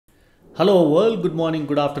Hello world, good morning,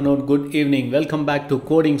 good afternoon, good evening. Welcome back to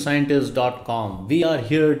codingscientist.com. We are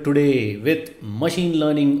here today with machine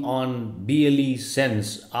learning on BLE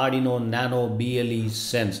Sense, Arduino Nano BLE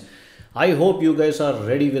Sense. I hope you guys are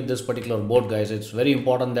ready with this particular board, guys. It's very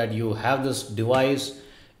important that you have this device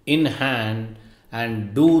in hand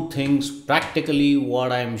and do things practically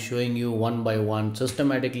what I'm showing you one by one,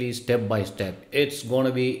 systematically, step by step. It's going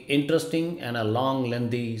to be interesting and a long,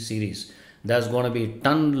 lengthy series. There's going to be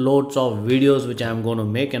ton loads of videos which I'm going to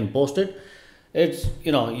make and post it. It's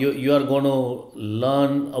you are going to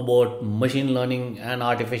learn about machine learning and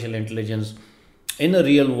artificial intelligence in the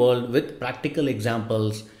real world with practical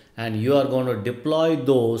examples, and you are going to deploy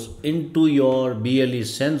those into your BLE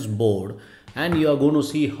Sense board, and you are going to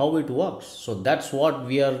see how it works. So that's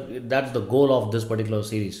the goal of this particular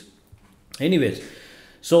series. Anyways,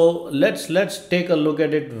 so let's take a look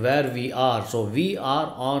at it where we are. So we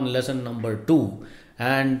are on lesson number 2,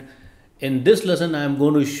 and in this lesson I am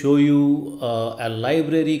going to show you a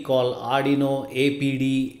library called Arduino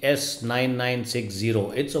APD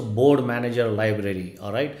S9960. It's a board manager library.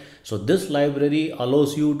 All right, so this library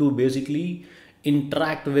allows you to basically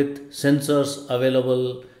interact with sensors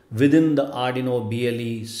available within the Arduino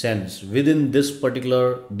BLE Sense, within this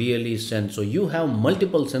particular BLE Sense. So you have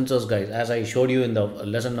multiple sensors, guys, as I showed you in the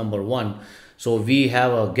lesson number 1. So we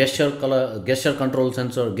have a gesture control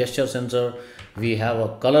sensor, gesture sensor, we have a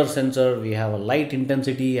color sensor, we have a light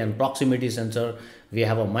intensity and proximity sensor, we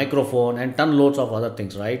have a microphone and ton loads of other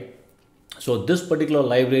things, right? So this particular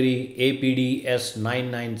library APD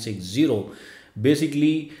S9960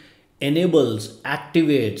 basically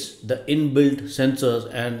activates the inbuilt sensors,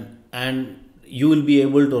 and you will be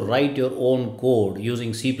able to write your own code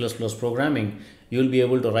using C++ programming. You will be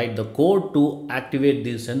able to write the code to activate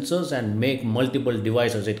these sensors and make multiple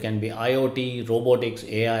devices. It can be IoT, robotics,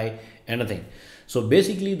 AI, anything. So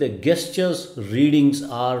basically the gestures readings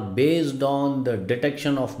are based on the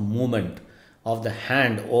detection of movement of the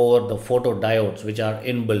hand over the photodiodes which are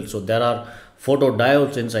inbuilt. So there are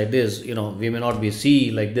photodiodes inside this. We may not be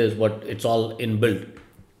see like this, but it's all inbuilt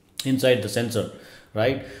inside the sensor,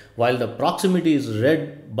 right? While the proximity is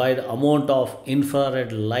read by the amount of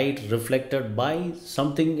infrared light reflected by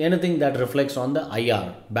anything that reflects on the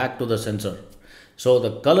IR back to the sensor. So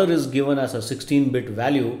the color is given as a 16-bit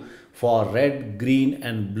value for red, green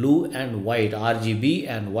and blue and white RGB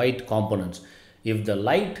and white components. If the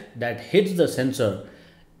light that hits the sensor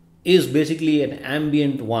is basically an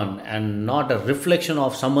ambient one and not a reflection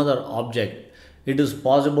of some other object, it is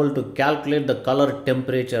possible to calculate the color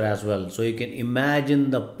temperature as well. So you can imagine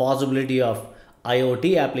the possibility of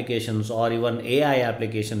IoT applications or even AI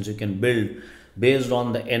applications you can build based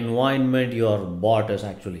on the environment your bot is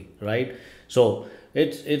actually, right? So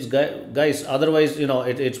it's guys, otherwise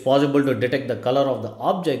it's possible to detect the color of the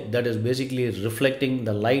object that is basically reflecting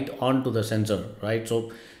the light onto the sensor, right?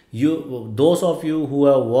 So those of you who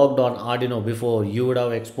have worked on Arduino before, you would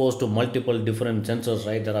have exposed to multiple different sensors,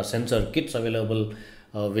 right? There are sensor kits available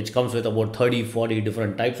which comes with about 30-40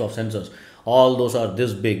 different types of sensors. All those are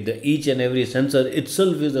this big. Each and every sensor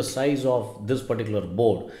itself is the size of this particular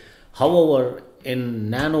board. However, in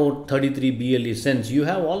Nano 33 BLE Sense, you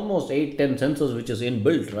have almost 8-10 sensors which is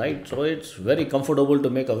inbuilt, right? So it's very comfortable to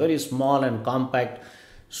make a very small and compact,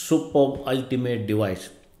 superb, ultimate device.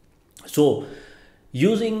 So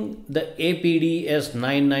using the APD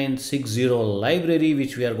S9960 library,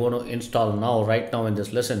 which we are going to install right now in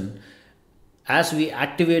this lesson, as we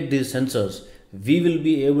activate these sensors, we will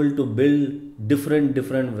be able to build different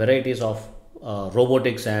varieties of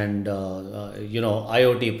robotics and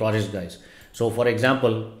IoT projects, guys. So for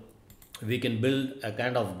example, we can build a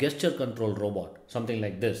kind of gesture control robot, something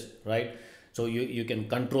like this, right? So you can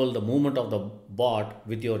control the movement of the bot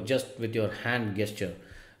with your hand gesture,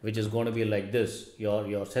 which is going to be like this.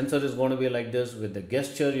 Your sensor is going to be like this. With the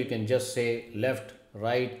gesture, you can just say left,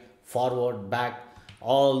 right, forward, back.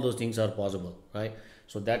 All those things are possible, right?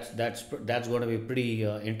 So that's going to be pretty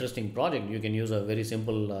interesting project. You can use a very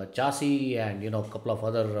simple chassis and a couple of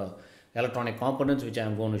other electronic components which I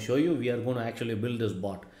am going to show you. We are going to actually build this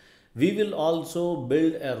bot. We will also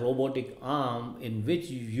build a robotic arm in which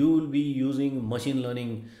you will be using machine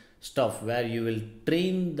learning stuff, where you will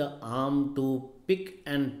train the arm to pick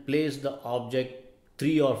and place the object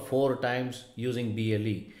 3 or 4 times using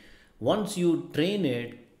BLE. Once you train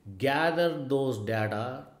it, gather those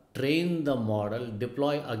data, train the model,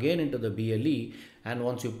 deploy again into the BLE, and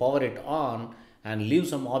once you power it on and leave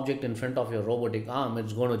some object in front of your robotic arm,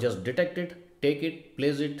 it's going to just detect it, take it,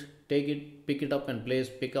 place it, take it, pick it up and place,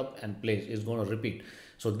 pick up and place. It's going to repeat.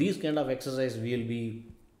 So these kind of exercise we will be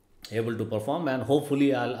able to perform, and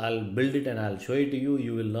hopefully I'll build it and I'll show it to you.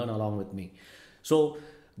 You will learn along with me. So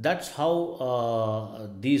that's how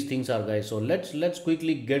these things are, guys. So let's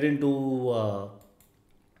quickly get into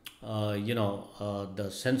the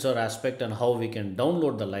sensor aspect and how we can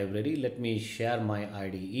download the library. Let me share my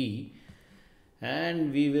IDE,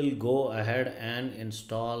 and we will go ahead and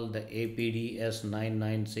install the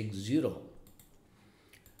APDS9960.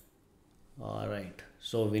 All right,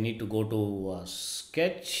 so we need to go to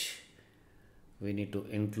sketch. We need to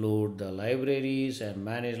include the libraries and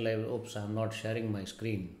manage library. Oops, I'm not sharing my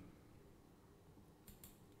screen.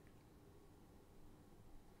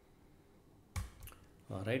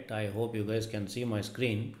 All right, I hope you guys can see my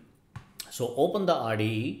screen. So open the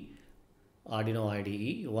Arduino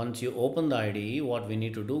IDE. Once you open the IDE, what we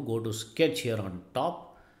need to do, go to sketch here on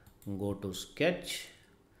top, go to sketch,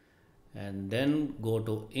 and then go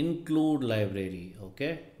to include library.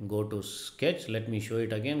 Okay, go to sketch. Let me show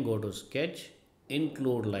it again. Go to sketch,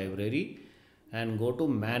 include library, and go to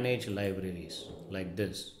manage libraries like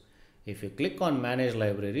this. If you click on manage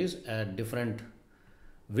libraries, a different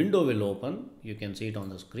window will open. You can see it on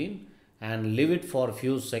the screen, and leave it for a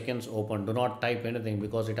few seconds open. Do not type anything,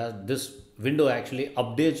 because it has this window actually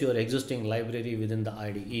updates your existing library within the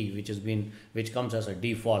IDE, which comes as a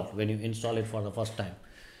default when you install it for the first time.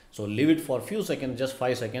 So leave it for a few seconds, just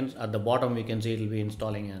 5 seconds. At the bottom you can see it will be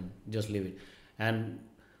installing, and just leave it. And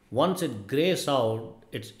once it grays out,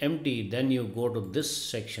 it's empty, then you go to this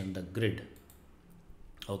section, the grid.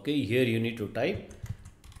 Okay, here you need to type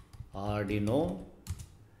Arduino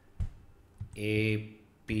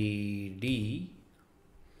APD,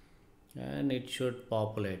 and it should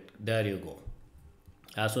populate. There you go.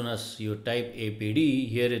 As soon as you type APD,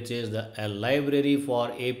 here it says a library for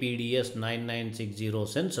APDS9960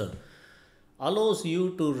 sensor allows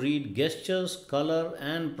you to read gestures, color,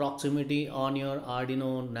 and proximity on your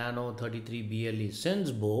Arduino Nano 33 BLE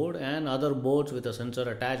Sense board and other boards with a sensor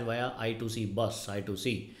attached via I2C bus,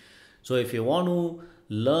 I2C. So if you want to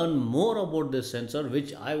learn more about this sensor,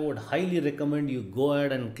 which I would highly recommend, you go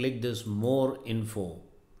ahead and click this more info.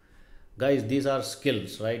 Guys, these are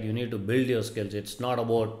skills, right? You need to build your skills. It's not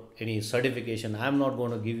about any certification. I'm not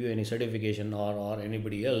going to give you any certification, or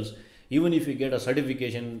anybody else. Even if you get a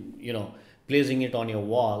certification, placing it on your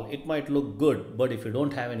wall, it might look good, but if you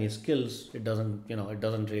don't have any skills, it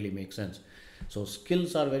doesn't really make sense. So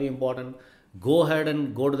skills are very important. Go ahead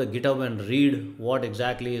and go to the GitHub and read what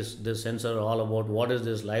exactly is this sensor all about. What is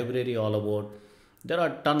this library all about? There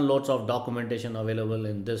are loads of documentation available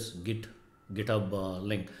in this GitHub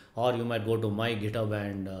link, or you might go to my GitHub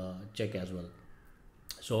and check as well.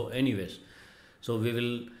 So anyways, so we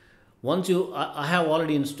will, once I have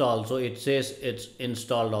already installed, so it says it's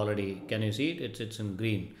installed already. Can you see it? It's in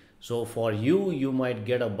green. So for you might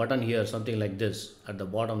get a button here, something like this at the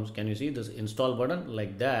bottom. Can you see this install button?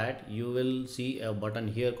 Like that, you will see a button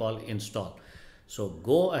here called install. So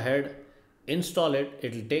go ahead, install it.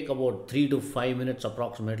 It will take about 3 to 5 minutes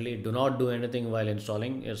approximately. Do not do anything while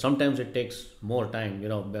installing. Sometimes it takes more time,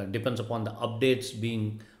 depends upon the updates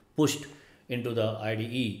being pushed into the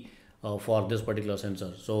IDE for this particular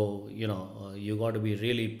sensor. So you got to be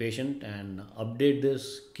really patient and update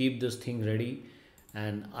this, keep this thing ready,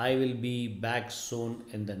 and I will be back soon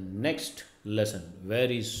in the next lesson,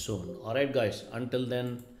 very soon. All right guys, until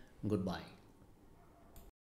then, goodbye.